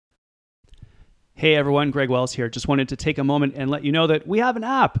Hey everyone, Greg Wells here. Just wanted to take a moment and let you know that we have an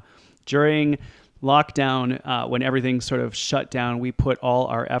app. During lockdown, when everything sort of shut down, we put all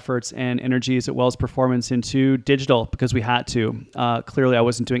our efforts and energies at Wells Performance into digital because we had to. Clearly, I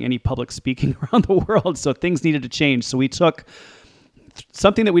wasn't doing any public speaking around the world, so things needed to change. So we took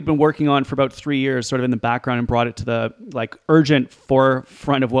something that we'd been working on for about 3 years sort of in the background and brought it to the urgent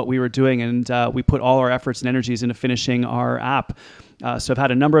forefront of what we were doing. And we put all our efforts and energies into finishing our app. So I've had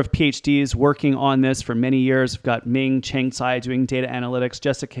a number of PhDs working on this for many years. I've got Ming Chang-Tsai doing data analytics,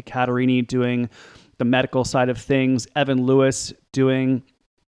 Jessica Catarini doing the medical side of things, Evan Lewis doing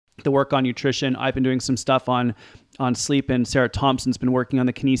the work on nutrition. I've been doing some stuff on sleep, and Sarah Thompson's been working on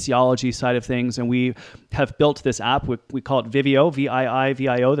the kinesiology side of things. And we have built this app. We call it Vivio,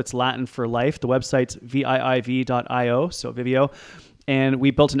 VIIVIO. That's Latin for life. The website's viiv.io, so Vivio. And we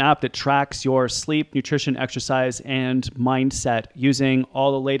built an app that tracks your sleep, nutrition, exercise, and mindset using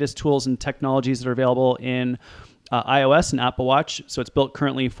all the latest tools and technologies that are available in iOS and Apple Watch. So it's built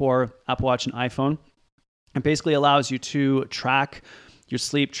currently for Apple Watch and iPhone. It basically allows you to track your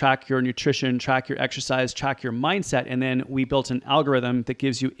sleep, track your nutrition, track your exercise, track your mindset. And then we built an algorithm that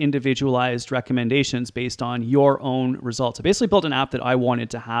gives you individualized recommendations based on your own results. I basically built an app that I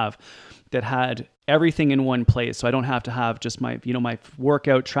wanted to have that had everything in one place. So I don't have to have just my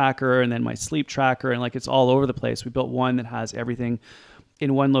workout tracker and then my sleep tracker, and it's all over the place. We built one that has everything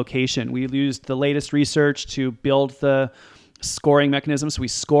in one location. We used the latest research to build the scoring mechanism. So we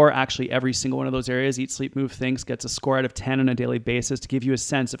score actually every single one of those areas. Eat, Sleep, Move, Things gets a score out of 10 on a daily basis to give you a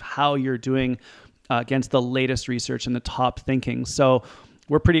sense of how you're doing against the latest research and the top thinking. So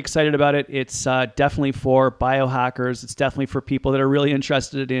we're pretty excited about it. It's definitely for biohackers. It's definitely for people that are really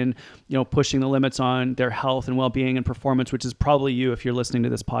interested in, pushing the limits on their health and well-being and performance, which is probably you if you're listening to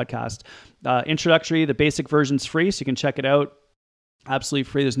this podcast. Introductory, the basic version's free, so you can check it out. Absolutely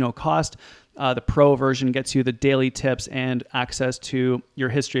free. There's no cost. The pro version gets you the daily tips and access to your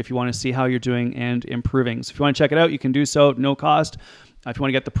history if you want to see how you're doing and improving. So if you want to check it out, you can do so, no cost. If you want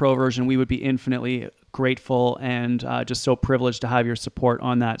to get the pro version, we would be infinitely grateful and just so privileged to have your support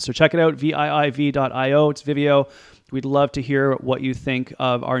on that. So check it out, viiv.io. It's Vivio. We'd love to hear what you think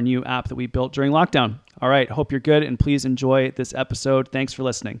of our new app that we built during lockdown. All right, hope you're good, and please enjoy this episode. Thanks for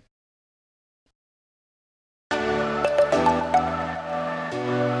listening.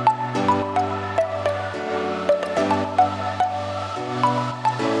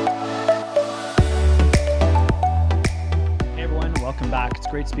 Welcome back. It's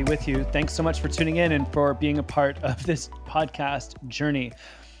great to be with you. Thanks so much for tuning in and for being a part of this podcast journey.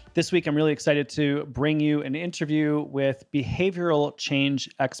 This week, I'm really excited to bring you an interview with behavioral change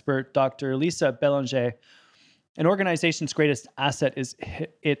expert, Dr. Lisa Belanger. An organization's greatest asset is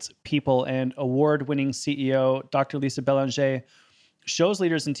its people, and award-winning CEO, Dr. Lisa Belanger, shows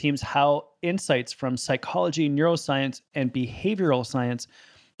leaders and teams how insights from psychology, neuroscience, and behavioral science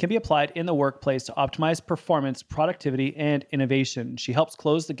can be applied in the workplace to optimize performance, productivity, and innovation. She helps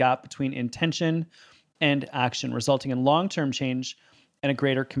close the gap between intention and action, resulting in long-term change and a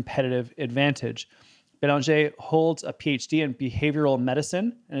greater competitive advantage. Belanger holds a PhD in behavioral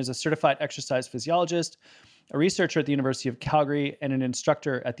medicine and is a certified exercise physiologist, a researcher at the University of Calgary, and an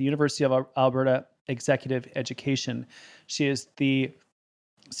instructor at the University of Alberta Executive Education. She is the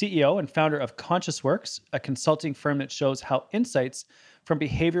CEO and founder of Conscious Works, a consulting firm that shows how insights from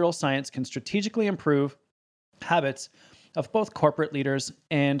behavioral science can strategically improve habits of both corporate leaders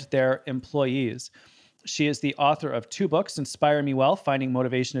and their employees. She is the author of 2 books, Inspire Me Well, Finding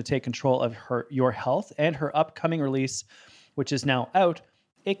Motivation to Take Control of Your Health, and her upcoming release, which is now out,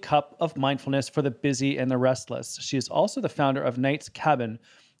 A Cup of Mindfulness for the Busy and the Restless. She is also the founder of Knight's Cabin,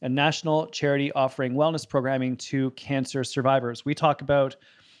 a national charity offering wellness programming to cancer survivors. We talk about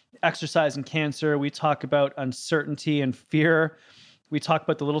exercise and cancer. We talk about uncertainty and fear. We talk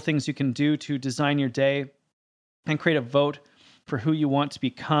about the little things you can do to design your day and create a vote for who you want to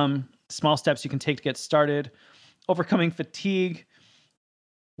become, small steps you can take to get started, overcoming fatigue.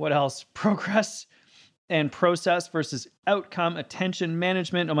 What else? Progress and process versus outcome, attention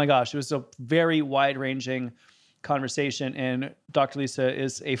management. Oh my gosh, it was a very wide-ranging conversation, and Dr. Lisa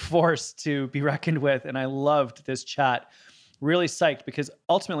is a force to be reckoned with, and I loved this chat. Really psyched because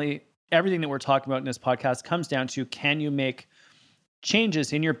ultimately everything that we're talking about in this podcast comes down to, can you make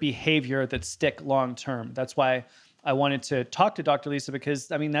changes in your behavior that stick long term? That's why I wanted to talk to Dr. Lisa, because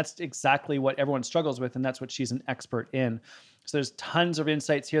that's exactly what everyone struggles with, and that's what she's an expert in. So there's tons of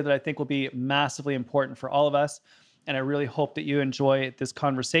insights here that I think will be massively important for all of us. And I really hope that you enjoy this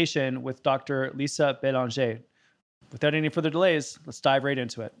conversation with Dr. Lisa Belanger. Without any further delays, let's dive right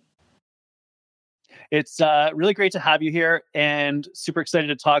into it. It's really great to have you here and super excited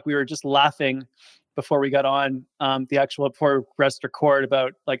to talk. We were just laughing before we got on before we pressed record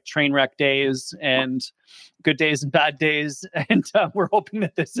about like train wreck days and good days and bad days. And we're hoping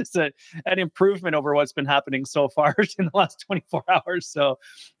that this is an improvement over what's been happening so far in the last 24 hours. So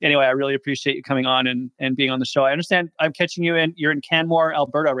anyway, I really appreciate you coming on and being on the show. I understand I'm catching you're in Canmore,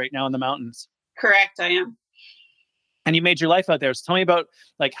 Alberta right now in the mountains. Correct, I am. And you made your life out there. So tell me about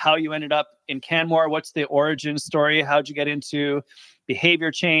like how you ended up in Canmore. What's the origin story? How'd you get into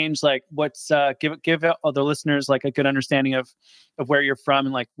behavior change? Like what's give all the listeners like a good understanding of where you're from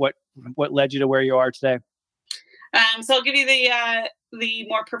and like what led you to where you are today. So I'll give you the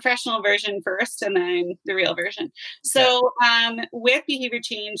more professional version first, and then the real version. So with behavior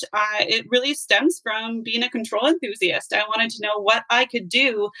change, it really stems from being a control enthusiast. I wanted to know what I could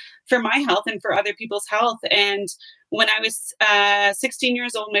do for my health and for other people's health. And when I was 16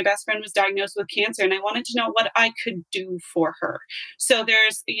 years old, my best friend was diagnosed with cancer, and I wanted to know what I could do for her. So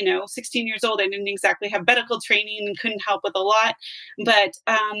there's, 16 years old, I didn't exactly have medical training and couldn't help with a lot. But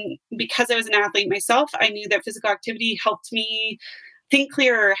because I was an athlete myself, I knew that physical activity helped me think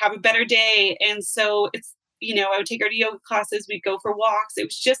clearer, have a better day. And so I would take her to yoga classes, we'd go for walks. It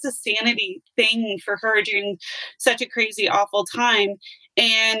was just a sanity thing for her during such a crazy, awful time.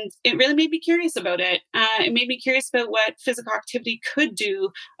 And it really made me curious about it. It made me curious about what physical activity could do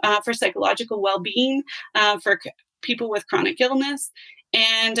for psychological well-being, for people with chronic illness.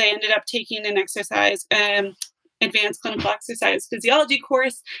 And I ended up taking an advanced clinical exercise physiology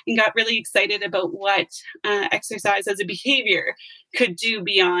course and got really excited about what exercise as a behavior could do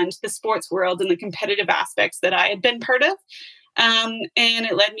beyond the sports world and the competitive aspects that I had been part of. And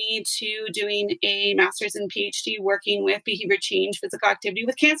it led me to doing a master's and PhD working with behavior change, physical activity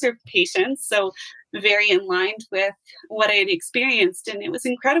with cancer patients. So very in line with what I had experienced. And it was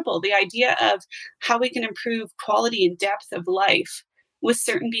incredible. The idea of how we can improve quality and depth of life with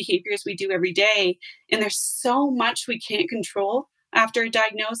certain behaviors we do every day. And there's so much we can't control after a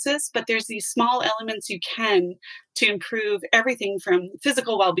diagnosis, but there's these small elements you can to improve everything from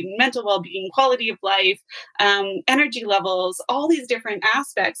physical well-being, mental well-being, quality of life, energy levels, all these different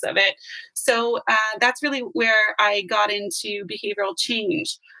aspects of it. So that's really where I got into behavioral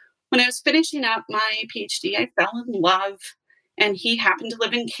change. When I was finishing up my PhD, I fell in love. And he happened to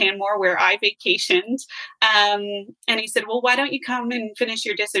live in Canmore, where I vacationed. And he said, well, why don't you come and finish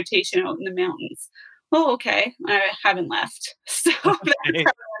your dissertation out in the mountains? Oh, okay. I haven't left. So that's how I ended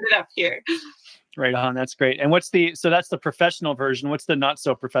up here. Right on. That's great. And so that's the professional version. What's the not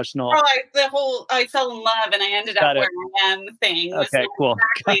so professional? I fell in love and I ended up where I am thing. Okay, cool.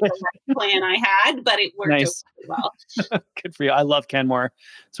 Exactly the plan I had, but it worked out really well. Good for you. I love Canmore.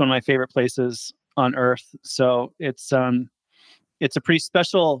 It's one of my favorite places on earth. So it's a pretty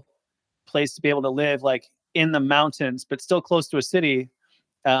special place to be able to live like in the mountains, but still close to a city.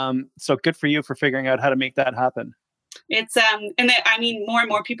 So good for you for figuring out how to make that happen. It's more and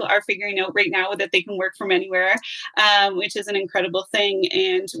more people are figuring out right now that they can work from anywhere, which is an incredible thing.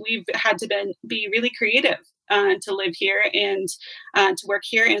 And we've had to be really creative to live here and to work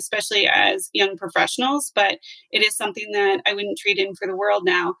here, and especially as young professionals. But it is something that I wouldn't trade in for the world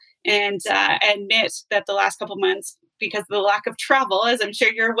now. And I admit that the last couple months, because of the lack of travel, as I'm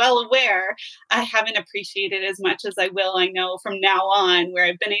sure you're well aware, I haven't appreciated as much as I will, I know, from now on, where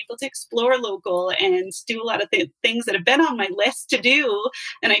I've been able to explore local and do a lot of things that have been on my list to do.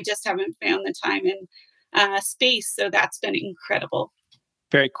 And I just haven't found the time and space. So that's been incredible.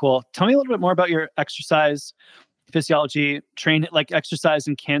 Very cool. Tell me a little bit more about your exercise physiology, like exercise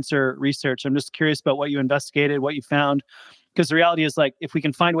and cancer research. I'm just curious about what you investigated, what you found, because the reality is like, if we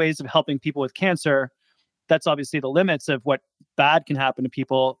can find ways of helping people with cancer, that's obviously the limits of what bad can happen to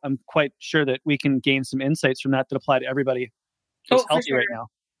people. I'm quite sure that we can gain some insights from that apply to everybody who's healthy right now.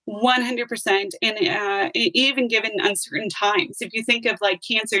 100%. And even given uncertain times, if you think of like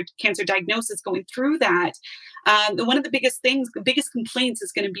cancer diagnosis going through that, one of the biggest complaints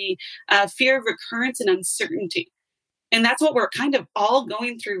is going to be fear of recurrence and uncertainty. And that's what we're kind of all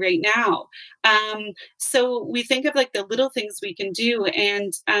going through right now. So we think of like the little things we can do.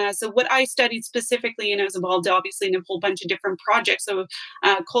 And so what I studied specifically, and I was involved obviously in a whole bunch of different projects of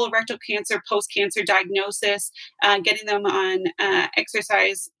colorectal cancer, post-cancer diagnosis, getting them on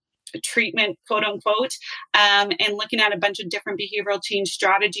exercise treatment, quote unquote, and looking at a bunch of different behavioral change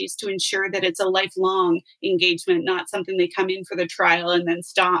strategies to ensure that it's a lifelong engagement, not something they come in for the trial and then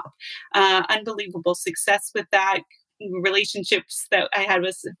stop. Unbelievable success with that. relationships that I had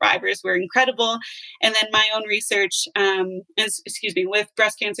with survivors were incredible. And then my own research, with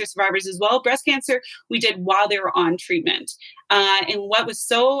breast cancer survivors as well. Breast cancer, we did while they were on treatment. And what was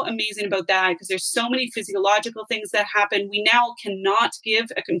so amazing about that, because there's so many physiological things that happen, we now cannot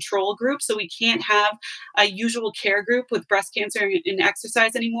give a control group. So we can't have a usual care group with breast cancer and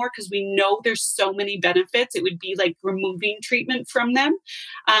exercise anymore, because we know there's so many benefits. It would be like removing treatment from them.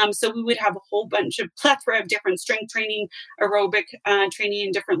 So we would have a whole bunch of plethora of different strength training, aerobic training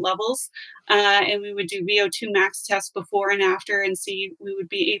in different levels. And we would do VO2 max tests before and after and see we would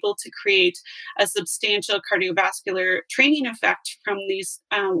be able to create a substantial cardiovascular training effect from these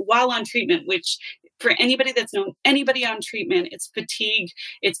while on treatment, which for anybody that's known anybody on treatment, it's fatigue,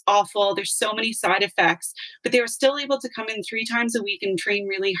 it's awful. There's so many side effects, but they were still able to come in 3 times a week and train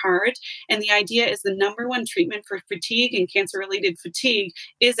really hard. And the idea is the number one treatment for fatigue and cancer-related fatigue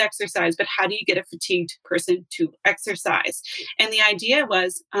is exercise. But how do you get a fatigued person to exercise? And the idea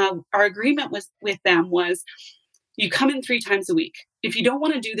was, our agreement with them was, you come in 3 times a week. If you don't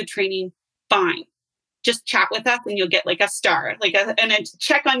want to do the training, fine. Just chat with us and you'll get like a star, and a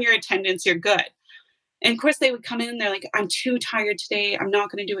check on your attendance. You're good. And of course, they would come in and they're like, I'm too tired today. I'm not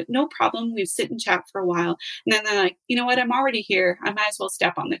going to do it. No problem. We'd sit and chat for a while. And then they're like, you know what? I'm already here. I might as well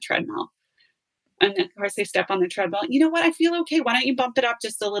step on the treadmill. And then, of course, they step on the treadmill. You know what? I feel okay. Why don't you bump it up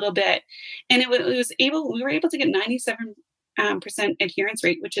just a little bit? And we were able to get 97% adherence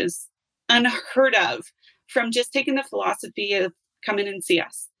rate, which is unheard of, from just taking the philosophy of come in and see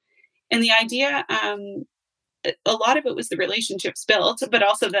us. And the idea, a lot of it was the relationships built, but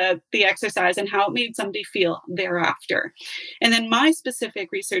also the exercise and how it made somebody feel thereafter. And then my specific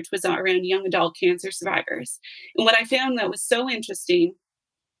research was around young adult cancer survivors. And what I found that was so interesting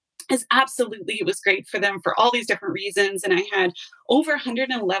is absolutely it was great for them for all these different reasons. And I had over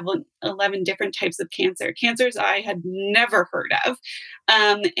 111 different types of cancers I had never heard of.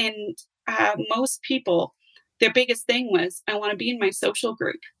 Most people, their biggest thing was, I want to be in my social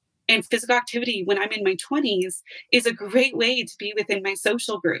group. And physical activity when I'm in my 20s is a great way to be within my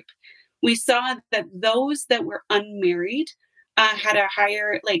social group. We saw that those that were unmarried had a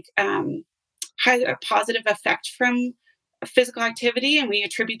higher positive effect from physical activity, and we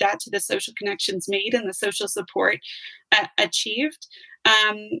attribute that to the social connections made and the social support achieved.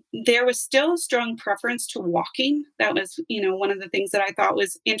 There was still a strong preference to walking. That was, one of the things that I thought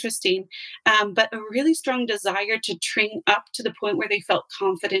was interesting, but a really strong desire to train up to the point where they felt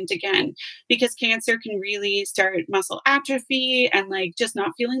confident again, because cancer can really start muscle atrophy and just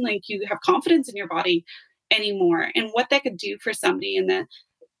not feeling like you have confidence in your body anymore. And what that could do for somebody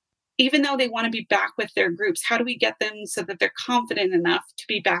even though they want to be back with their groups, how do we get them so that they're confident enough to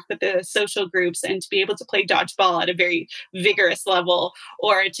be back with the social groups and to be able to play dodgeball at a very vigorous level,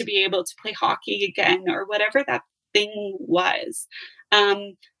 or to be able to play hockey again, or whatever that thing was?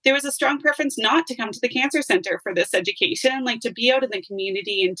 There was a strong preference not to come to the cancer center for this education, to be out in the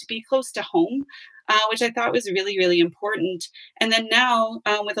community and to be close to home, which I thought was really, really important. And then now,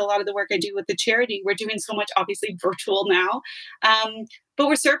 with a lot of the work I do with the charity, we're doing so much, obviously, virtual now. But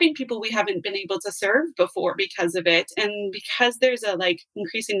we're serving people we haven't been able to serve before because of it. And because there's a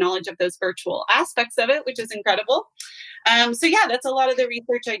increasing knowledge of those virtual aspects of it, which is incredible. So yeah, that's a lot of the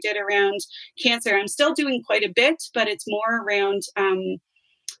research I did around cancer. I'm still doing quite a bit, but it's more around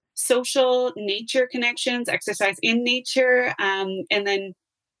social nature connections, exercise in nature, and then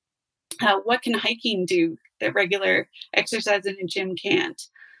what can hiking do that regular exercise in a gym can't?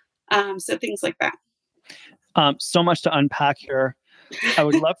 So things like that. So much to unpack here. I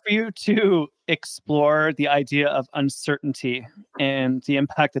would love for you to explore the idea of uncertainty and the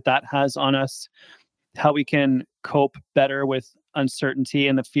impact that has on us, how we can cope better with uncertainty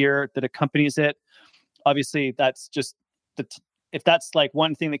and the fear that accompanies it. Obviously, that's just if that's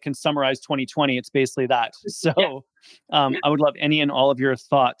one thing that can summarize 2020, it's basically that. So I would love any and all of your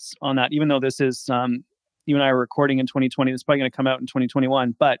thoughts on that, even though this is, you and I are recording in 2020, it's probably going to come out in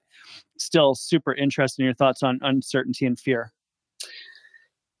 2021, but still super interested in your thoughts on uncertainty and fear.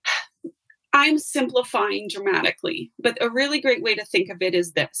 I'm simplifying dramatically, but a really great way to think of it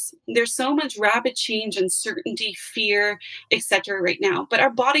is this. There's so much rapid change, uncertainty, fear, etc. right now, but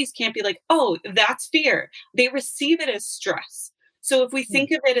our bodies can't be like, oh, that's fear. They receive it as stress. So if we think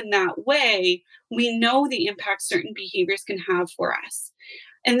of it in that way, we know the impact certain behaviors can have for us.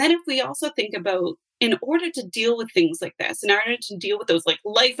 And then if we also think about, in order to deal with things like this, in order to deal with those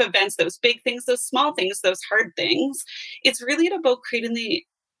life events, those big things, those small things, those hard things, it's really about creating the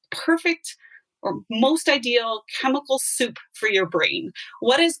perfect or most ideal chemical soup for your brain?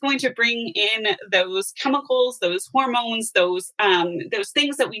 What is going to bring in those chemicals, those hormones, those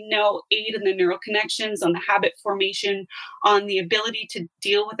things that we know aid in the neural connections, on the habit formation, on the ability to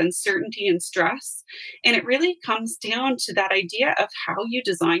deal with uncertainty and stress? And it really comes down to that idea of how you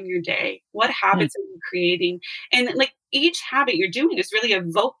design your day. What Mm. habits are you creating? And like each habit you're doing is really a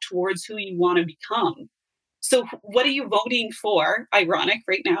vote towards who you want to become. So, what are you voting for? Ironic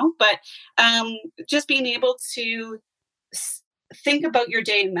right now, but um, just being able to s- think about your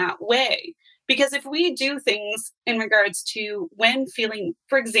day in that way. Because if we do things in regards to when feeling,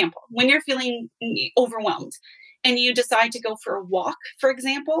 for example, when you're feeling overwhelmed and you decide to go for a walk, for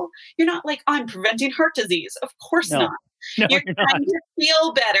example, you're not like, I'm preventing heart disease. Of course not. No, no, You're you're trying not. to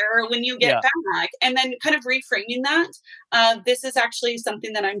feel better when you get Yeah. back, and then kind of reframing that. This is actually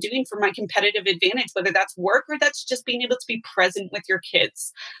something that I'm doing for my competitive advantage, whether that's work or that's just being able to be present with your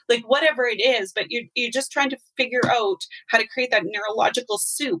kids, like whatever it is. But you're just trying to figure out how to create that neurological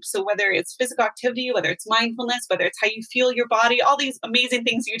soup. So whether it's physical activity, whether it's mindfulness, whether it's how you feel your body, all these amazing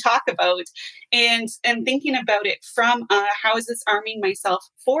things you talk about, and thinking about it from how is this arming myself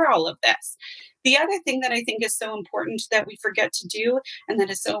for all of this. The other thing that I think is so important that we forget to do, and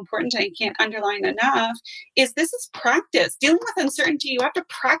that is so important, I can't underline enough, is this is practice. Dealing with uncertainty, you have to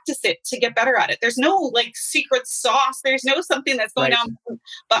practice it to get better at it. There's no like secret sauce. There's no something that's going Right. on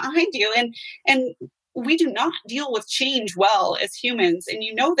behind you. And we do not deal with change well as humans. And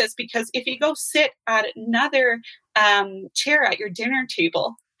you know this because if you go sit at another chair at your dinner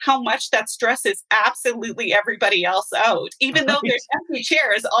table, how much that stresses absolutely everybody else out, even though Right. there's empty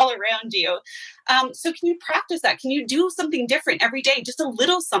chairs all around you. So, can you practice that? Can you do something different every day, just a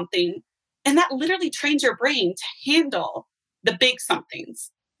little something? And that literally trains your brain to handle the big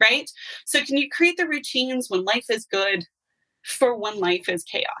somethings, right? So, can you create the routines when life is good for when life is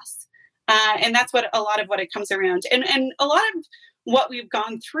chaos? And that's what a lot of what it comes around. And a lot of what we've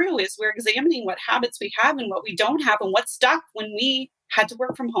gone through is we're examining what habits we have and what we don't have and what stuck when we had to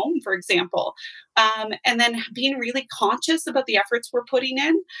work from home, for example. And then being really conscious about the efforts we're putting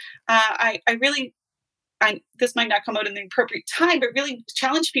in. I really this might not come out in the appropriate time, but really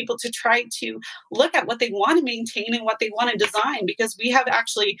challenge people to try to look at what they want to maintain and what they want to design, because we have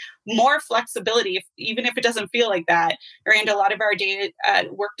actually more flexibility, even if it doesn't feel like that, around a lot of our day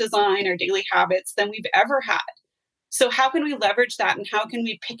work design or daily habits than we've ever had. So, how can we leverage that, and how can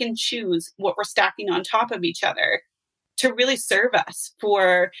we pick and choose what we're stacking on top of each other to really serve us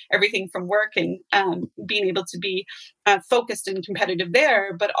for everything from work and being able to be focused and competitive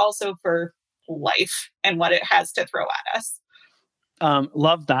there, but also for life and what it has to throw at us.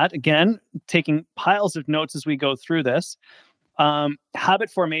 Love that. Again, taking piles of notes as we go through this. Habit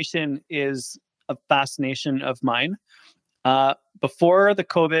formation is a fascination of mine. Before the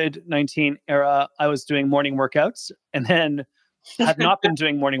COVID-19 era, I was doing morning workouts and then have not been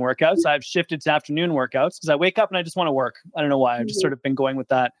doing morning workouts. I've shifted to afternoon workouts because I wake up and I just want to work. I don't know why. I've just sort of been going with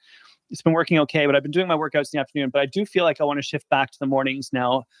that. It's been working okay, but I've been doing my workouts in the afternoon. But I do feel like I want to shift back to the mornings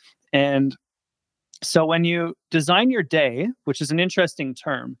now. And so when you design your day, which is an interesting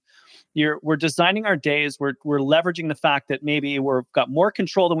term, we're designing our days. We're leveraging the fact that maybe we've got more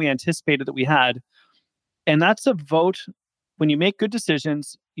control than we anticipated that we had, and that's a vote. When you make good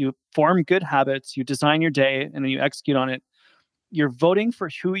decisions, you form good habits, you design your day, and then you execute on it. You're voting for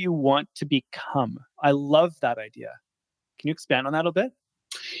who you want to become. I love that idea. Can you expand on that a little bit?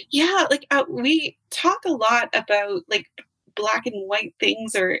 Yeah, like we talk a lot about like black and white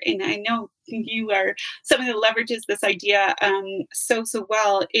things, or and I know you are someone that leverages this idea so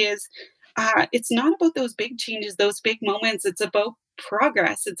well. Is it's not about those big changes, those big moments. It's about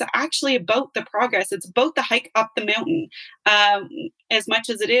progress. It's actually about the progress. It's about the hike up the mountain, um, as much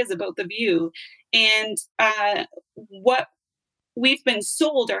as it is about the view. And what we've been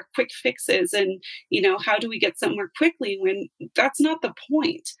sold are quick fixes, and how do we get somewhere quickly, when that's not the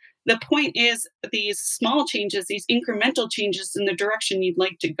point. The point is these small changes, these incremental changes in the direction you'd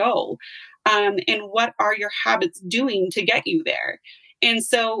like to go, and what are your habits doing to get you there. And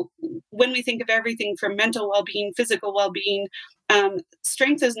so when we think of everything from mental well-being, physical well-being,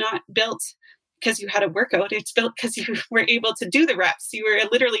 strength is not built because you had a workout. It's built because you were able to do the reps. You were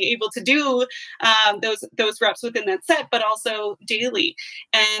literally able to do those reps within that set, but also daily.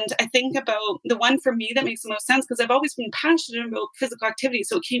 And I think about the one for me that makes the most sense, because I've always been passionate about physical activity,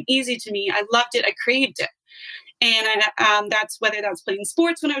 so it came easy to me. I loved it. I craved it. And that's whether that's playing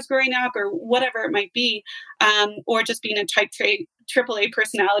sports when I was growing up or whatever it might be, or just being a triple A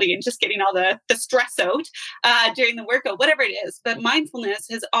personality and just getting all the stress out during the workout, whatever it is. But mindfulness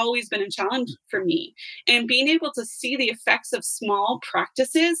has always been a challenge for me, and being able to see the effects of small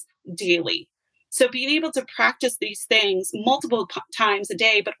practices daily. So being able to practice these things multiple times a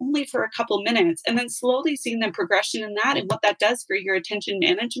day, but only for a couple minutes, and then slowly seeing the progression in that and what that does for your attention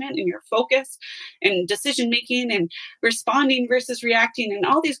management and your focus and decision making and responding versus reacting and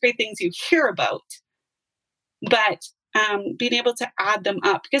all these great things you hear about. But being able to add them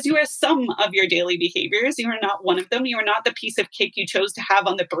up, because you are some of your daily behaviors. You are not one of them. You are not the piece of cake you chose to have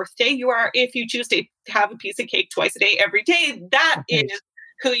on the birthday. You are, if you choose to have a piece of cake twice a day, every day, that is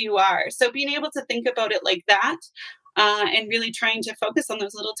who you are. So being able to think about it like that, and really trying to focus on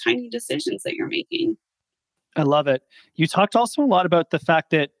those little tiny decisions that you're making. I love it. You talked also a lot about the fact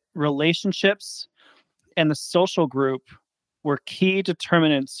that relationships and the social group were key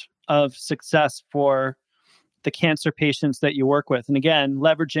determinants of success for the cancer patients that you work with. And again,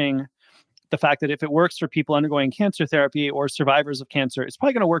 leveraging the fact that if it works for people undergoing cancer therapy or survivors of cancer, it's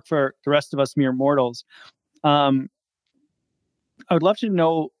probably going to work for the rest of us mere mortals. I would love to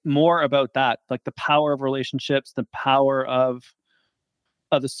know more about that, like the power of relationships, the power of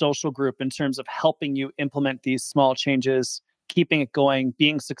the social group in terms of helping you implement these small changes, keeping it going,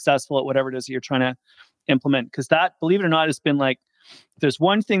 being successful at whatever it is you're trying to implement. Because that, believe it or not, has been like, there's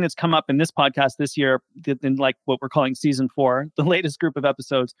one thing that's come up in this podcast this year, in like what we're calling season 4, the latest group of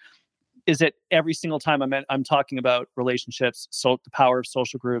episodes, is that every single time I'm talking about relationships, so the power of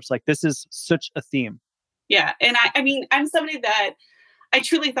social groups, like this is such a theme. Yeah. And I mean, I'm somebody that I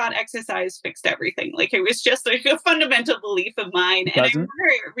truly thought exercise fixed everything. Like it was just like a fundamental belief of mine. And I remember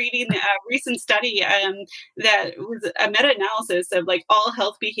reading a recent study that was a meta-analysis of like all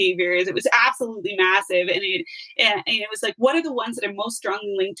health behaviors. It was absolutely massive. And it was like, what are the ones that are most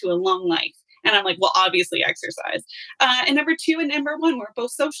strongly linked to a long life? And I'm like, well, obviously exercise. And number 2 and number 1 were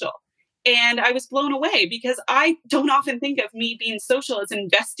both social. And I was blown away because I don't often think of me being social as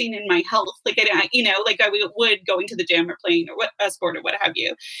investing in my health. Like, like I would going to the gym or playing or a sport or what have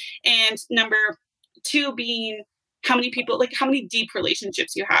you. And number 2 being how many people, like how many deep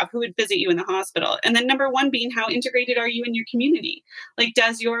relationships you have, who would visit you in the hospital. And then number 1 being how integrated are you in your community? Like,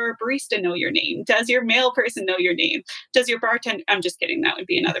 does your barista know your name? Does your mail person know your name? Does your bartender? I'm just kidding. That would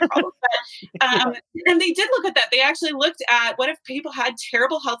be another problem. But, and they did look at that. They actually looked at what if people had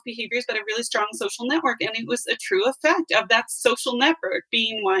terrible health behaviors, but a really strong social network. And it was a true effect of that social network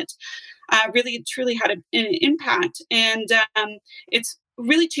being what really truly had an impact. And it's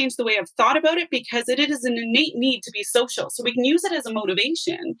really changed the way I've thought about it because it is an innate need to be social. So we can use it as a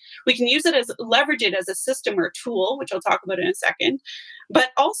motivation. We can use it as leverage it as a system or tool, which I'll talk about in a second. But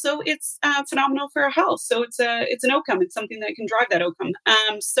also it's phenomenal for our health. So it's an outcome. It's something that can drive that outcome.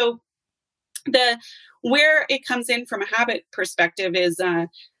 So where it comes in from a habit perspective is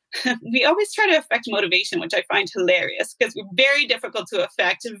we always try to affect motivation, which I find hilarious because we're very difficult to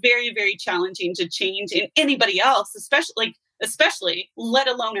affect, very, very challenging to change in anybody else, especially let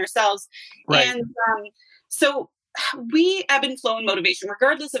alone ourselves. Right. And so we ebb and flow in motivation,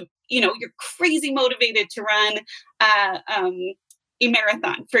 regardless of, you're crazy motivated to run a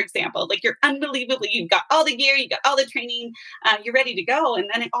marathon, for example. Like you're you've got all the gear, you got all the training, you're ready to go. And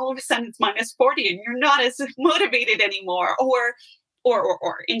then all of a sudden it's -40 and you're not as motivated anymore or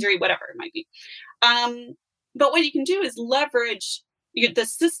injury, whatever it might be. But what you can do is leverage the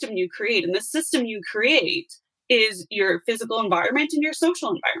system you create. And the system you create is your physical environment and your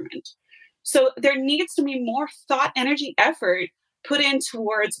social environment. So there needs to be more thought, energy, effort put in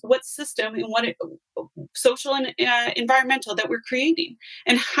towards what system and what social and environmental that we're creating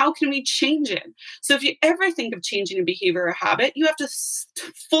and how can we change it. So if you ever think of changing a behavior or habit, you have to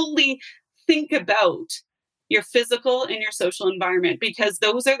fully think about your physical and your social environment, because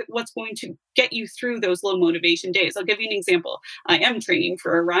those are what's going to get you through those low motivation days. I'll give you an example. I am training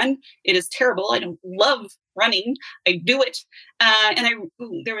for a run. It is terrible. I don't love running. I do it.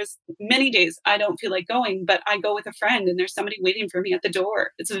 There was many days I don't feel like going, but I go with a friend and there's somebody waiting for me at the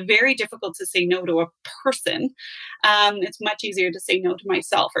door. It's very difficult to say no to a person. It's much easier to say no to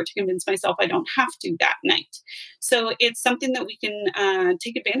myself or to convince myself I don't have to that night. So it's something that we can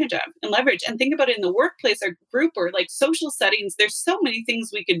take advantage of and leverage and think about it in the workplace or group or like social settings. There's so many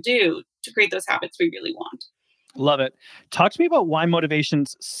things we could do to create those habits we really want. Love it. Talk to me about why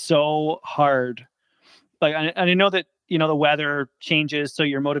motivation's so hard. Like, I know that, the weather changes, so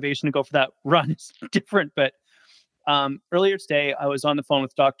your motivation to go for that run is different. But earlier today, I was on the phone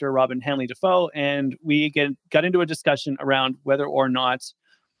with Dr. Robin Hanley Defoe, and we got into a discussion around whether or not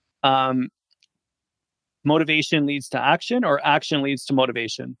motivation leads to action or action leads to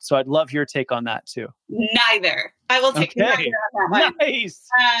motivation. So I'd love your take on that too. Neither. I will take neither on that one. Nice.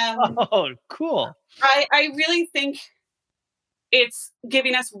 Oh, cool. I really think it's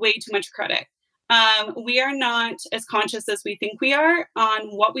giving us way too much credit. We are not as conscious as we think we are on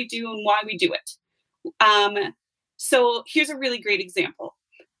what we do and why we do it. So here's a really great example.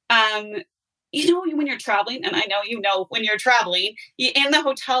 Um, when you're traveling, and I know when you're traveling, in the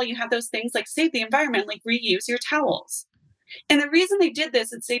hotel, you have those things like save the environment, like reuse your towels. And the reason they did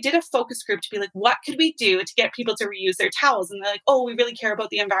this is they did a focus group to be like, what could we do to get people to reuse their towels? And they're like, oh, we really care about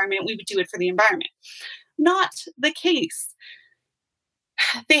the environment. We would do it for the environment. Not the case.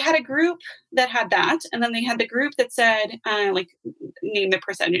 They had a group that had that, and then they had the group that said, name the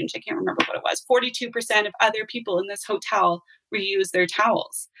percentage. I can't remember what it was. 42% of other people in this hotel reuse their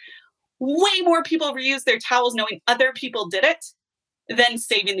towels. Way more people reuse their towels knowing other people did it than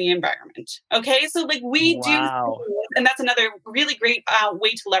saving the environment. Okay, so like we Wow. do, and that's another really great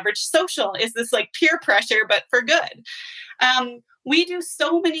way to leverage social is this like peer pressure, but for good. We do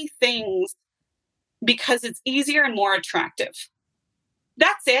so many things because it's easier and more attractive.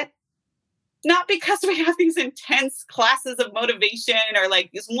 That's it. Not because we have these intense classes of motivation or like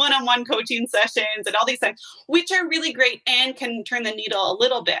these one-on-one coaching sessions and all these things, which are really great and can turn the needle a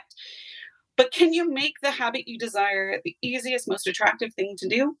little bit. But can you make the habit you desire the easiest, most attractive thing to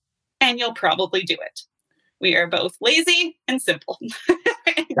do? And you'll probably do it. We are both lazy and simple.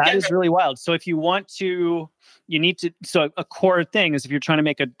 That is really wild. So if you want to, you need to, so a core thing is if you're trying to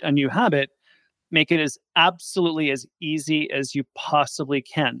make a new habit, make it as absolutely as easy as you possibly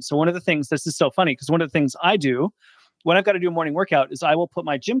can. So one of the things, this is so funny, because one of the things I do when I've got to do a morning workout is I will put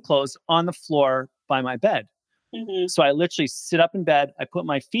my gym clothes on the floor by my bed. Mm-hmm. So I literally sit up in bed, I put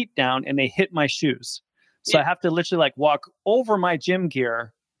my feet down and they hit my shoes. So I have to literally like walk over my gym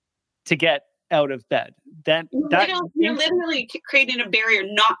gear to get out of bed. You're literally creating a barrier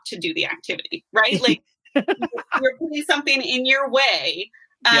not to do the activity, right? Like you're putting something in your way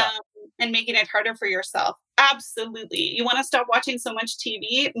and making it harder for yourself. Absolutely. You want to stop watching so much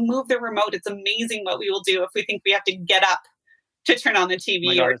TV? Move the remote. It's amazing what we will do if we think we have to get up to turn on the TV. Oh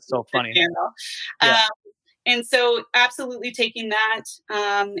my God, it's so funny. Yeah. And so absolutely taking that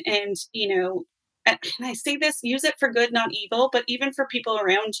and I say this, use it for good, not evil, but even for people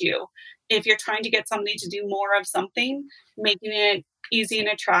around you. If you're trying to get somebody to do more of something, making it easy and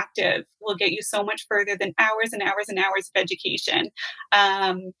attractive will get you so much further than hours and hours and hours of education.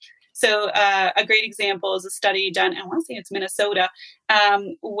 So a great example is a study done, I want to say it's Minnesota,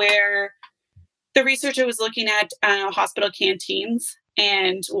 where the researcher was looking at hospital canteens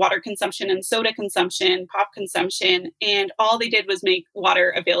and water consumption and soda consumption, pop consumption. And all they did was make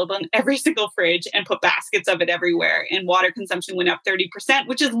water available in every single fridge and put baskets of it everywhere. And water consumption went up 30%,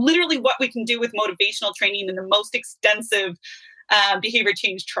 which is literally what we can do with motivational training in the most extensive behavior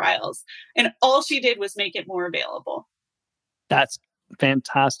change trials. And all she did was make it more available. That's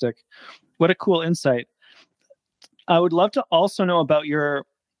fantastic. What a cool insight. I would love to also know about your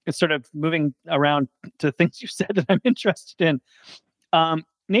sort of moving around to things you said that I'm interested in.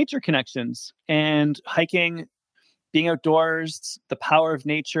 Nature connections and hiking, being outdoors, the power of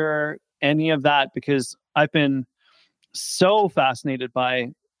nature, any of that, because I've been so fascinated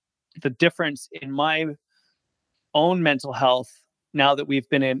by the difference in my own mental health now that we've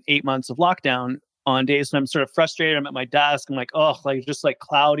been in 8 months of lockdown. On days when I'm sort of frustrated, I'm at my desk, I'm like, oh, like just like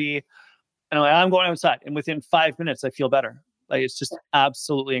cloudy. And I'm like, I'm going outside. And within 5 minutes, I feel better. Like it's just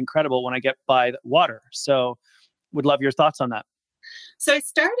absolutely incredible when I get by the water. So would love your thoughts on that. So I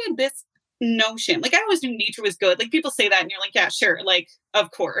started this notion, like I always knew nature was good. Like people say that and you're like, yeah, sure. Like, of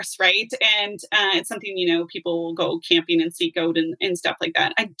course. Right. And it's something, people will go camping and seek out and stuff like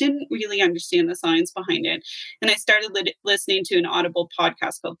that. I didn't really understand the science behind it. And I started listening to an Audible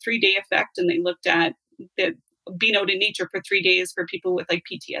podcast called 3-Day Effect. And they looked at being out in nature for 3 days for people with like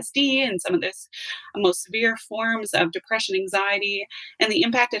PTSD and some of this most severe forms of depression, anxiety, and the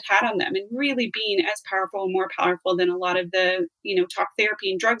impact it had on them, and really being as powerful, more powerful than a lot of the, talk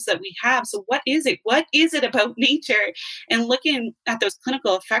therapy and drugs that we have. So what is it? What is it about nature? And looking at those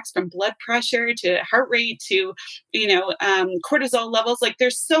clinical effects from blood pressure to heart rate to, cortisol levels, like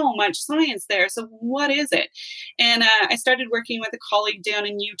there's so much science there. So what is it? And I started working with a colleague down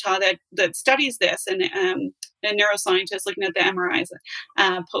in Utah that studies this, and a neuroscientist looking at the MRIs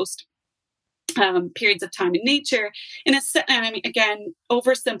post periods of time in nature. And again,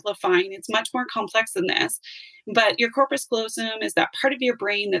 oversimplifying, it's much more complex than this. But your corpus callosum is that part of your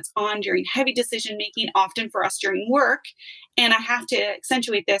brain that's on during heavy decision making, often for us during work. And I have to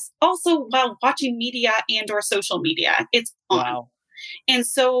accentuate this also while watching media and or social media. It's on. Wow. And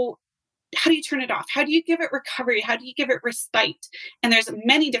so how do you turn it off? How do you give it recovery? How do you give it respite? And there's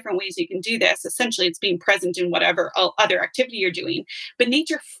many different ways you can do this. Essentially, it's being present in whatever other activity you're doing, but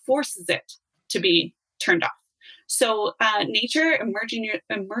nature forces it to be turned off. So nature,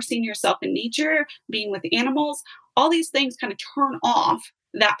 immersing yourself in nature, being with animals, all these things kind of turn off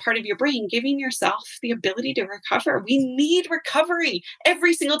that part of your brain, giving yourself the ability to recover. We need recovery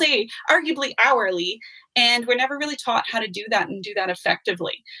every single day, arguably hourly, and we're never really taught how to do that and do that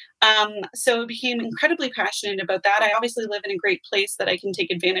effectively. So I became incredibly passionate about that. I obviously live in a great place that I can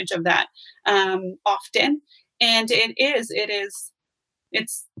take advantage of that often. And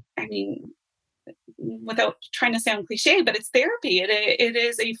it's, I mean, without trying to sound cliche, but it's therapy. It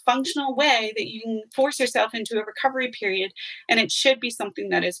is a functional way that you can force yourself into a recovery period, and it should be something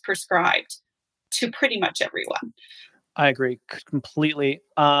that is prescribed to pretty much everyone. I agree completely.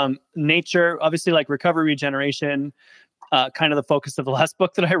 Nature, obviously, like recovery, regeneration, kind of the focus of the last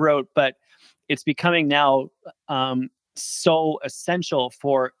book that I wrote, but it's becoming now so essential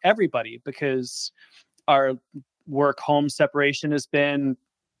for everybody because our work-home separation has been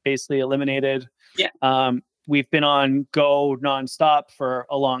basically eliminated. Yeah. We've been on go nonstop for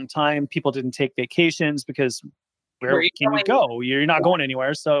a long time. People didn't take vacations because where can you go? You're not going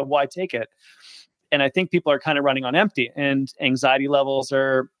anywhere, so why take it? And I think people are kind of running on empty, and anxiety levels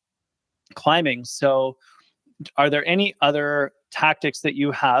are climbing. So are there any other tactics that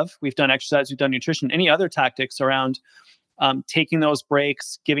you have? We've done exercise, we've done nutrition. Any other tactics around taking those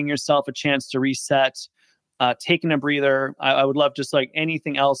breaks, giving yourself a chance to reset, taking a breather? I would love just like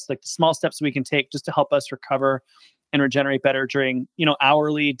anything else, like the small steps we can take just to help us recover and regenerate better during,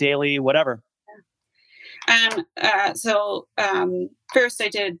 hourly, daily, whatever. First I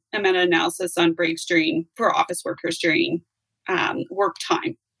did a meta-analysis on breaks for office workers during work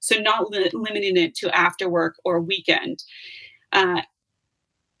time. So not limiting it to after work or weekend.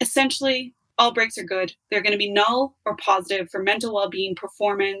 Essentially, all breaks are good. They're going to be null or positive for mental well-being,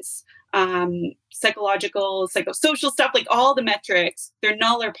 performance, psychological, psychosocial stuff, like all the metrics. They're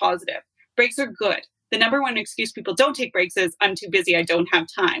null or positive. Breaks are good. The number one excuse people don't take breaks is, I'm too busy, I don't have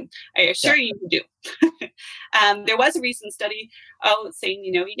time. I assure you do. There was a recent study saying,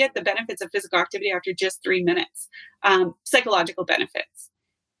 you get the benefits of physical activity after just 3 minutes, psychological benefits.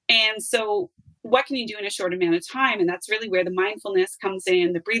 And so what can you do in a short amount of time? And that's really where the mindfulness comes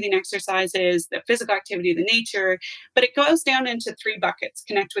in, the breathing exercises, the physical activity, the nature. But it goes down into 3 buckets: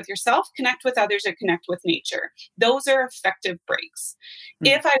 connect with yourself, connect with others, or connect with nature. Those are effective breaks.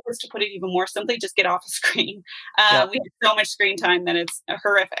 If I was to put it even more simply, just get off the screen. We have so much screen time that it's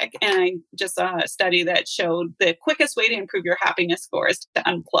horrific. And I just saw a study that showed the quickest way to improve your happiness score is to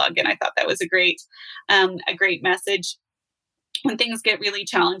unplug. And I thought that was a great message. When things get really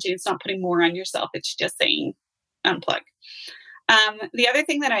challenging, it's not putting more on yourself. It's just saying unplug. The other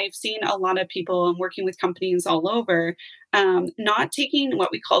thing that I've seen a lot of people, and working with companies all over, not taking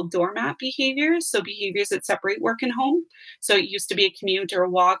what we call doormat behaviors. So behaviors that separate work and home. So it used to be a commute or a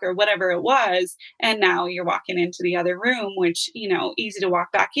walk or whatever it was. And now you're walking into the other room, which, easy to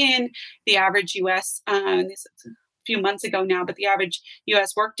walk back in. The average US, this is a few months ago now, but the average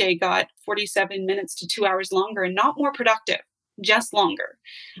US workday got 47 minutes to 2 hours longer, and not more productive, just longer.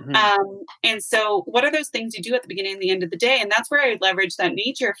 And so what are those things you do at the beginning and the end of the day? And that's where I leverage that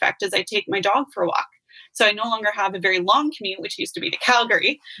nature effect as I take my dog for a walk. So I no longer have a very long commute, which used to be to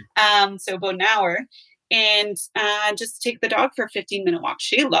Calgary. So about an hour, and just take the dog for a 15-minute walk.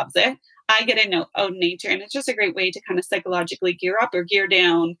 She loves it. I get out in nature, and it's just a great way to kind of psychologically gear up or gear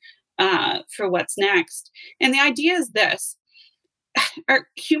down for what's next. And the idea is this: our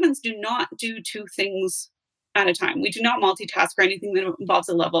humans do not do 2 things at a time. We do not multitask or anything that involves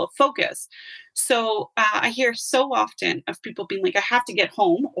a level of focus. So I hear so often of people being like, I have to get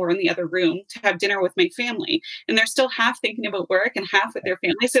home or in the other room to have dinner with my family. And they're still half thinking about work and half with their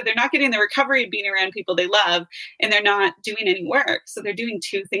family. So they're not getting the recovery of being around people they love, and they're not doing any work. So they're doing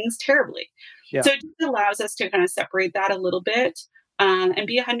 2 things terribly. Yeah. So it just allows us to kind of separate that a little bit and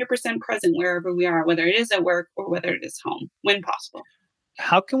be 100% present wherever we are, whether it is at work or whether it is home, when possible.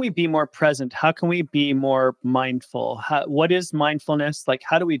 How can we be more present? How can we be more mindful? What is mindfulness? Like,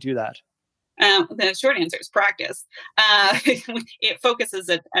 how do we do that? The short answer is practice. It focuses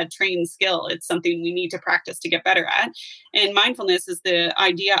a trained skill. It's something we need to practice to get better at. And mindfulness is the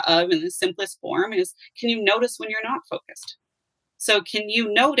idea of, in the simplest form, is, can you notice when you're not focused? So can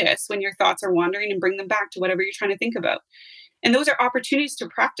you notice when your thoughts are wandering and bring them back to whatever you're trying to think about? And those are opportunities to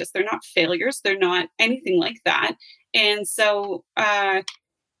practice. They're not failures. They're not anything like that. And so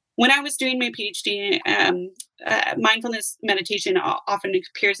when I was doing my PhD, mindfulness meditation often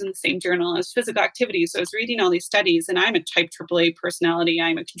appears in the same journal as physical activity. So I was reading all these studies, and I'm a type AAA personality.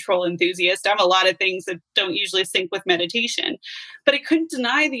 I'm a control enthusiast. I'm a lot of things that don't usually sync with meditation. But I couldn't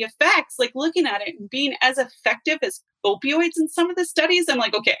deny the effects, like looking at it and being as effective as opioids in some of the studies. I'm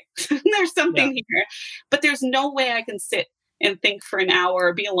like, okay, there's something here. But there's no way I can sit and think for an hour,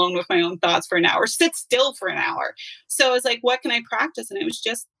 or be alone with my own thoughts for an hour, sit still for an hour. So I was like, what can I practice? And it was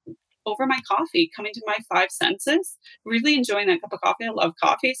just over my coffee, coming to my five senses, really enjoying that cup of coffee. I love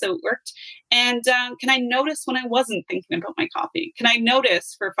coffee, so it worked. And can I notice when I wasn't thinking about my coffee? Can I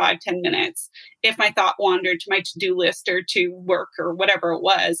notice for 5-10 minutes if my thought wandered to my to-do list or to work or whatever it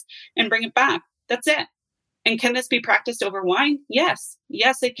was, and bring it back? That's it. And can this be practiced over wine? Yes.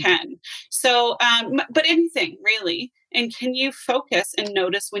 Yes, it can. So, but anything really. And can you focus and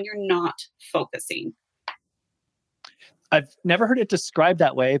notice when you're not focusing? I've never heard it described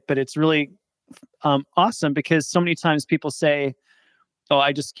that way, but it's really awesome, because so many times people say, oh,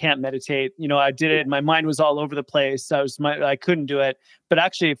 I just can't meditate. I did it. My mind was all over the place. I couldn't do it. But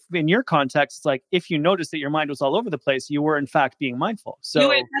actually, in your context, it's like, if you notice that your mind was all over the place, you were in fact being mindful. So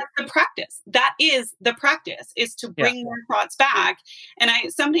that's the practice. That is the practice, is to bring your thoughts back. And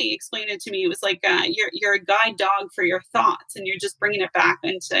somebody explained it to me. It was like, you're a guide dog for your thoughts, and you're just bringing it back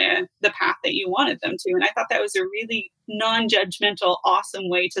into the path that you wanted them to. And I thought that was a really non-judgmental, awesome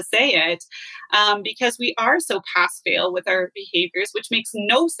way to say it, because we are so pass-fail with our behaviors, which makes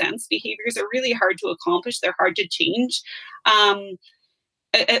no sense. Behaviors are really hard to accomplish. They're hard to change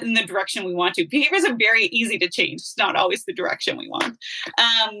in the direction we want to. Behaviors are very easy to change. It's not always the direction we want.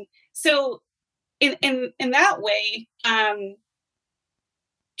 So in that way,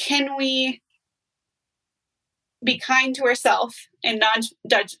 can we be kind to ourselves and not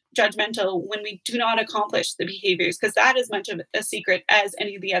judgmental when we do not accomplish the behaviors? Because that is much of a secret as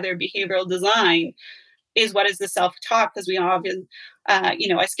any of the other behavioral design is, what is the self-talk? Because we often,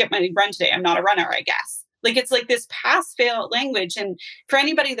 I skipped my run today. I'm not a runner, I guess. Like, it's like this pass-fail language. And for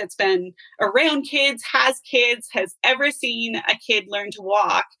anybody that's been around kids, has ever seen a kid learn to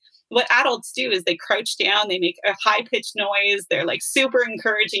walk, what adults do is they crouch down, they make a high-pitched noise, they're like super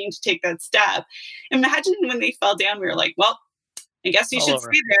encouraging to take that step. Imagine when they fell down, we were like, well, I guess you should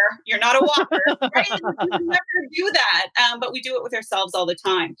stay there. You're not a walker, right? We never do that, but we do it with ourselves all the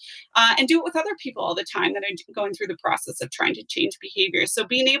time, and do it with other people all the time that are going through the process of trying to change behavior. So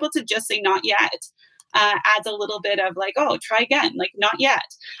being able to just say not yet adds a little bit of like, oh, try again, like not yet,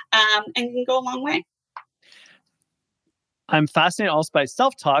 and can go a long way. I'm fascinated also by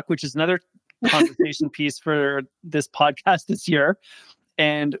self-talk, which is another conversation piece for this podcast this year.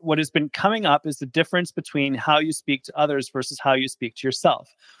 And what has been coming up is the difference between how you speak to others versus how you speak to yourself.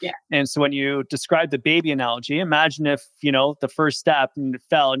 Yeah. And so when you describe the baby analogy, imagine if, the first step and it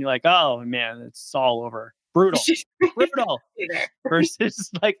fell and you're like, oh man, it's all over. Brutal.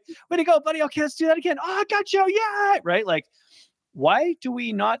 Versus like, way to go, buddy. Okay, let's do that again. Oh, I got you. Yeah. Right. Like, why do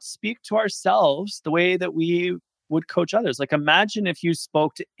we not speak to ourselves the way that we would coach others? Like, imagine if you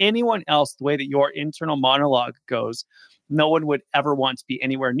spoke to anyone else the way that your internal monologue goes. No one would ever want to be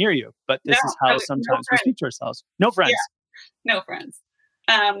anywhere near you. But this is how sometimes we speak to ourselves. No friends. Yeah, no friends.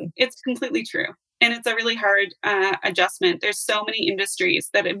 It's completely true. And it's a really hard adjustment. There's so many industries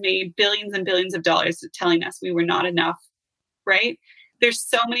that have made billions and billions of dollars telling us we were not enough, right? There's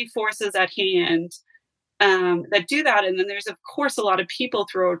so many forces at hand that do that. And then there's, of course, a lot of people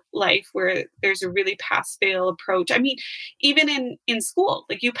throughout life where there's a really pass-fail approach. I mean, even in school,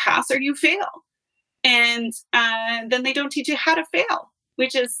 like you pass or you fail. And then they don't teach you how to fail,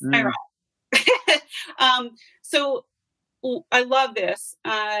 which is ironic. So I love this.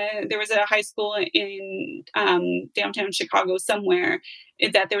 There was a high school in downtown Chicago somewhere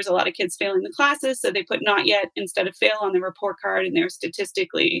that there was a lot of kids failing the classes. So they put not yet instead of fail on the report card. And they're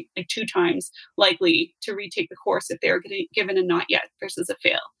statistically like 2 times likely to retake the course if they were given a not yet versus a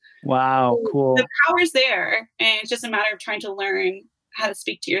fail. Wow, so cool. The power's there. And it's just a matter of trying to learn how to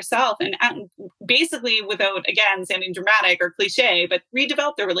speak to yourself and basically, without, again, sounding dramatic or cliche, but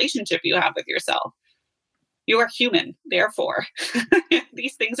redevelop the relationship you have with yourself. You are human, therefore.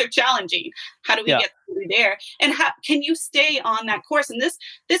 These things are challenging. How do we get through there? And how can you stay on that course? And this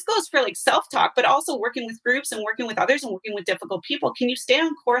goes for like self-talk, but also working with groups and working with others and working with difficult people. Can you stay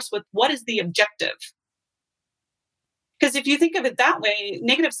on course with what is the objective? Because if you think of it that way,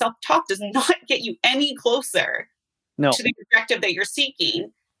 negative self-talk does not get you any closer to the objective that you're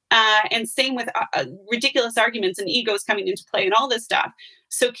seeking. And same with ridiculous arguments and egos coming into play and all this stuff.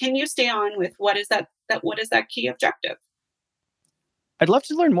 So can you stay on with what is that key objective? I'd love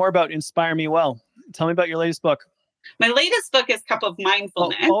to learn more about Inspire Me Well. Tell me about your latest book. My latest book is Cup of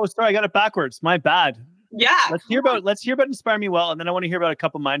Mindfulness. Oh, sorry, I got it backwards. My bad. Yeah. Let's hear about Inspire Me Well, and then I want to hear about a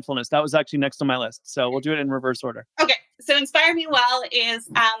Cup of Mindfulness. That was actually next on my list. So we'll do it in reverse order. Okay. So Inspire Me Well is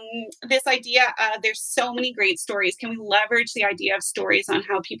this idea. There's so many great stories. Can we leverage the idea of stories on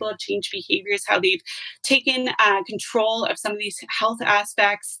how people have changed behaviors, how they've taken control of some of these health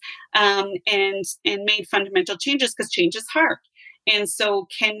aspects, and made fundamental changes, because change is hard. And so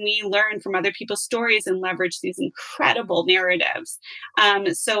can we learn from other people's stories and leverage these incredible narratives?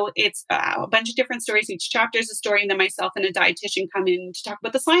 So it's a bunch of different stories. Each chapter is a story, and then myself and a dietitian come in to talk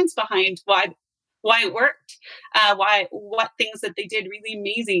about the science behind why it worked, what things that they did really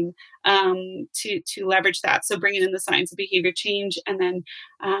amazing to leverage that. So bringing in the science of behavior change, and then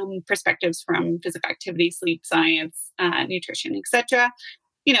perspectives from physical activity, sleep science, nutrition, etc.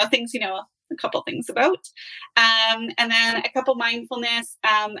 Things a couple things about. And then a couple mindfulness.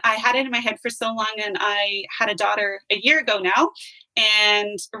 I had it in my head for so long, and I had a daughter a year ago now,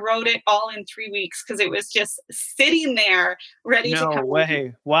 and wrote it all in 3 weeks, because it was just sitting there ready to come. No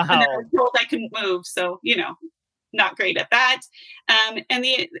way. Wow. And then I was told I couldn't move. So, not great at that. And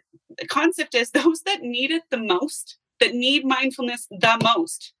the concept is, those that need it the most, that need mindfulness the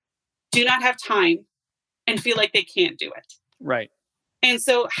most, do not have time and feel like they can't do it. Right. And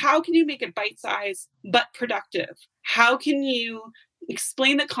so how can you make it bite-sized but productive? How can you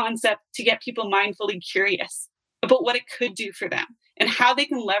explain the concept to get people mindfully curious about what it could do for them, and how they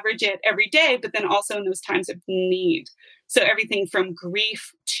can leverage it every day, but then also in those times of need? So everything from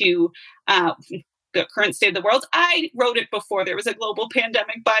grief to the current state of the world. I wrote it before there was a global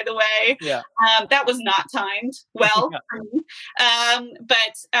pandemic, by the way. Yeah. That was not timed well for me.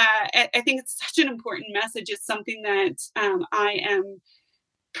 But I think it's such an important message. It's something that I am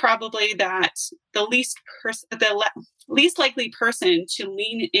probably the least likely person to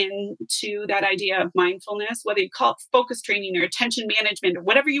lean into that idea of mindfulness, whether you call it focus training or attention management or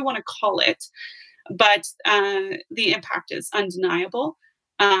whatever you want to call it. But the impact is undeniable.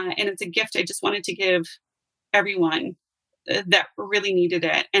 And it's a gift I just wanted to give everyone that really needed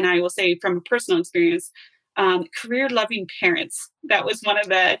it. And I will say, from a personal experience, career-loving parents, that was one of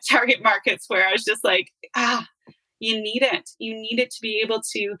the target markets where I was just like, you need it. You need it to be able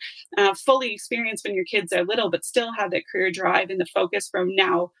to fully experience when your kids are little, but still have that career drive and the focus from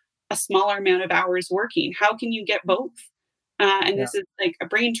now a smaller amount of hours working. How can you get both? This is like a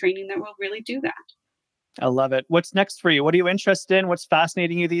brain training that will really do that. I love it. What's next for you? What are you interested in? What's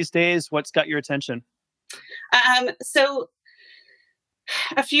fascinating you these days? What's got your attention? So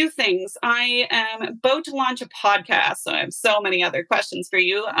a few things. I am about to launch a podcast, so I have so many other questions for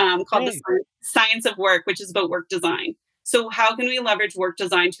you, called The Science of Work, which is about work design. So how can we leverage work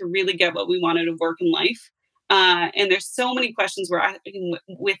design to really get what we want out of work and life? And there's so many questions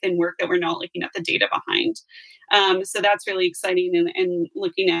within work that we're not looking at the data behind. So that's really exciting, and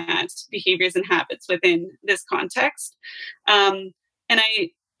looking at behaviors and habits within this context. And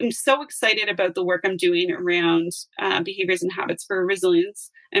I'm so excited about the work I'm doing around behaviors and habits for resilience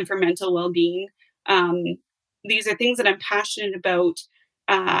and for mental well-being. These are things that I'm passionate about,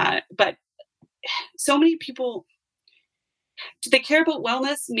 but so many people, do they care about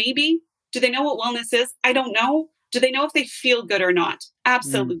wellness? Maybe. Do they know what wellness is? I don't know. Do they know if they feel good or not?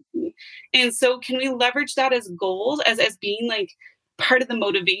 Absolutely. And so can we leverage that as goals, as being like part of the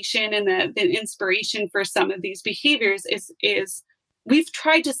motivation and the inspiration for some of these behaviors is we've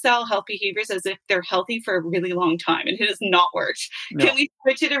tried to sell health behaviors as if they're healthy for a really long time, and it has not worked. No. Can we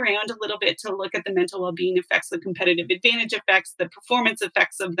switch it around a little bit to look at the mental well-being effects, the competitive advantage effects, the performance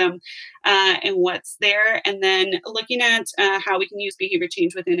effects of them, and what's there? And then looking at how we can use behavior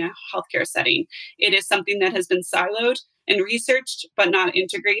change within a healthcare setting. It is something that has been siloed and researched, but not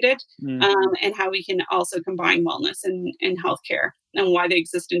integrated, and how we can also combine wellness and healthcare, and why they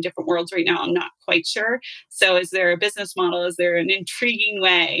exist in different worlds right now, I'm not quite sure. So is there a business model? Is there an intriguing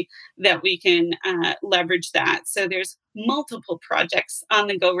way that we can leverage that? So there's multiple projects on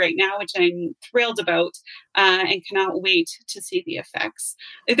the go right now, which I'm thrilled about, and cannot wait to see the effects.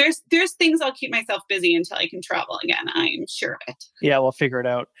 There's things I'll keep myself busy until I can travel again. I'm sure of it. Yeah, we'll figure it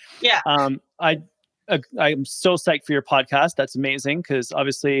out. Yeah. I'm so psyched for your podcast. That's amazing, because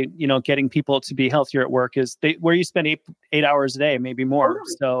obviously, getting people to be healthier at work is where you spend 8 hours a day, maybe more.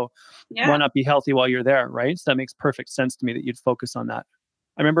 Totally. So why not be healthy while you're there, right? So that makes perfect sense to me that you'd focus on that.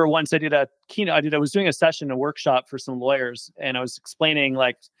 I remember once I did a keynote. I was doing a session, a workshop for some lawyers, and I was explaining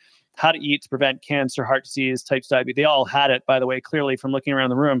like how to eat to prevent cancer, heart disease, type 2 diabetes. They all had it, by the way, clearly from looking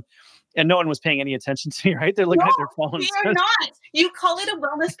around the room. And no one was paying any attention to me, right? They're looking at their phones. They are not. You call it a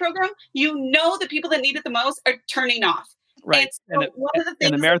wellness program. The people that need it the most are turning off. Right. And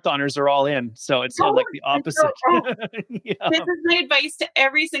the marathoners are all in. So it's like the opposite. Yeah. This is my advice to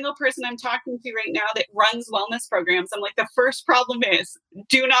every single person I'm talking to right now that runs wellness programs. I'm like, the first problem is,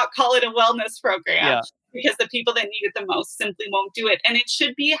 do not call it a wellness program. because the people that need it the most simply won't do it. And it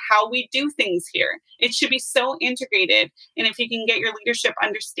should be how we do things here. It should be so integrated. And if you can get your leadership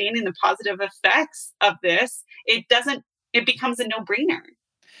understanding the positive effects of this, it becomes a no-brainer.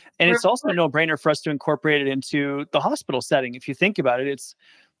 And it's also a no-brainer for us to incorporate it into the hospital setting. If you think about it, it's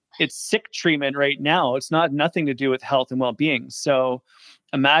sick treatment right now. It's nothing to do with health and well-being. So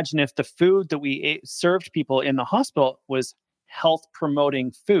imagine if the food that we served people in the hospital was health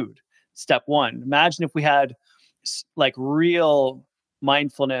promoting food. Step one. Imagine if we had like real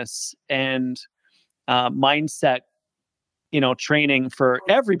mindfulness and mindset, training for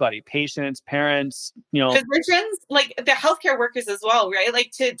everybody, patients, parents, physicians, like the healthcare workers as well, right?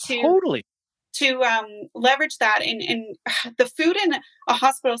 Like to totally to leverage that. And the food in a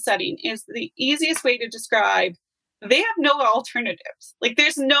hospital setting is the easiest way to describe. They have no alternatives. Like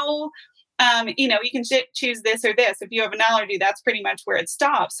there's no, you can choose this or this. If you have an allergy, that's pretty much where it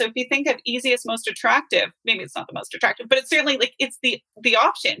stops. So if you think of easiest, most attractive, maybe it's not the most attractive, but it's certainly like it's the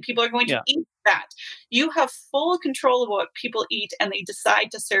option. People are going to eat that. You have full control of what people eat, and they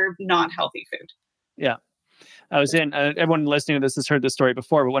decide to serve not healthy food. Yeah. I was everyone listening to this has heard this story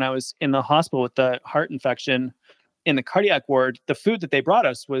before, but when I was in the hospital with the heart infection in the cardiac ward, the food that they brought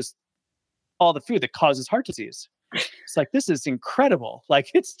us was all the food that causes heart disease. It's like, this is incredible. Like,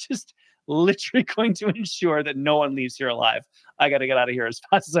 it's just literally going to ensure that no one leaves here alive. I got to get out of here as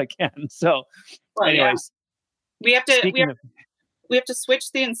fast as I can. So anyways, we have to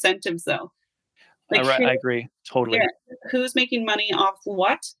switch the incentives though. Like, I agree. Totally. Who's making money off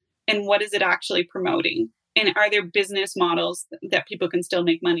what, and what is it actually promoting? And are there business models that people can still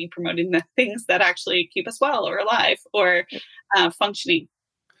make money promoting the things that actually keep us well or alive or functioning?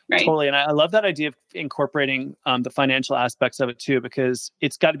 Right. Totally. And I love that idea of incorporating the financial aspects of it too, because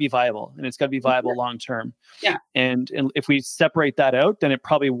it's got to be viable, and it's got to be viable long term. Yeah. And if we separate that out, then it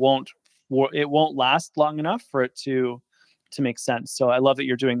probably won't last long enough for it to make sense. So I love that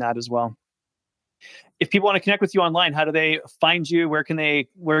you're doing that as well. If people want to connect with you online, how do they find you? Where can they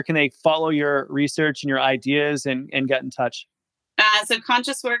follow your research and your ideas and get in touch? So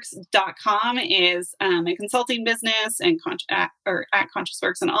consciousworks.com is a consulting business, and at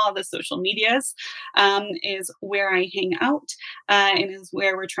ConsciousWorks and all of the social medias is where I hang out, and is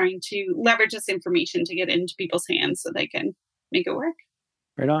where we're trying to leverage this information to get into people's hands so they can make it work.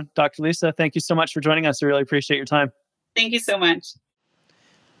 Right on. Dr. Lisa, thank you so much for joining us. I really appreciate your time. Thank you so much.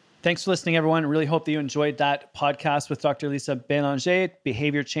 Thanks for listening, everyone. Really hope that you enjoyed that podcast with Dr. Lisa Belanger,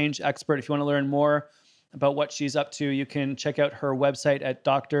 behavior change expert. If you want to learn more about what she's up to, you can check out her website at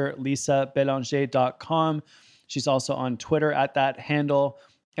drlisabelanger.com. She's also on Twitter at that handle.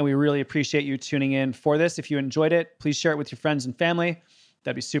 And we really appreciate you tuning in for this. If you enjoyed it, please share it with your friends and family.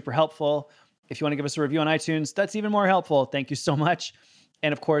 That'd be super helpful. If you want to give us a review on iTunes, that's even more helpful. Thank you so much.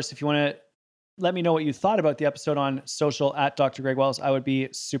 And of course, if you want to let me know what you thought about the episode on social at Dr. Greg Wells, I would be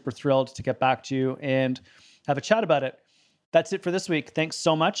super thrilled to get back to you and have a chat about it. That's it for this week. Thanks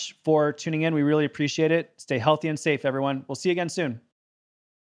so much for tuning in. We really appreciate it. Stay healthy and safe, everyone. We'll see you again soon.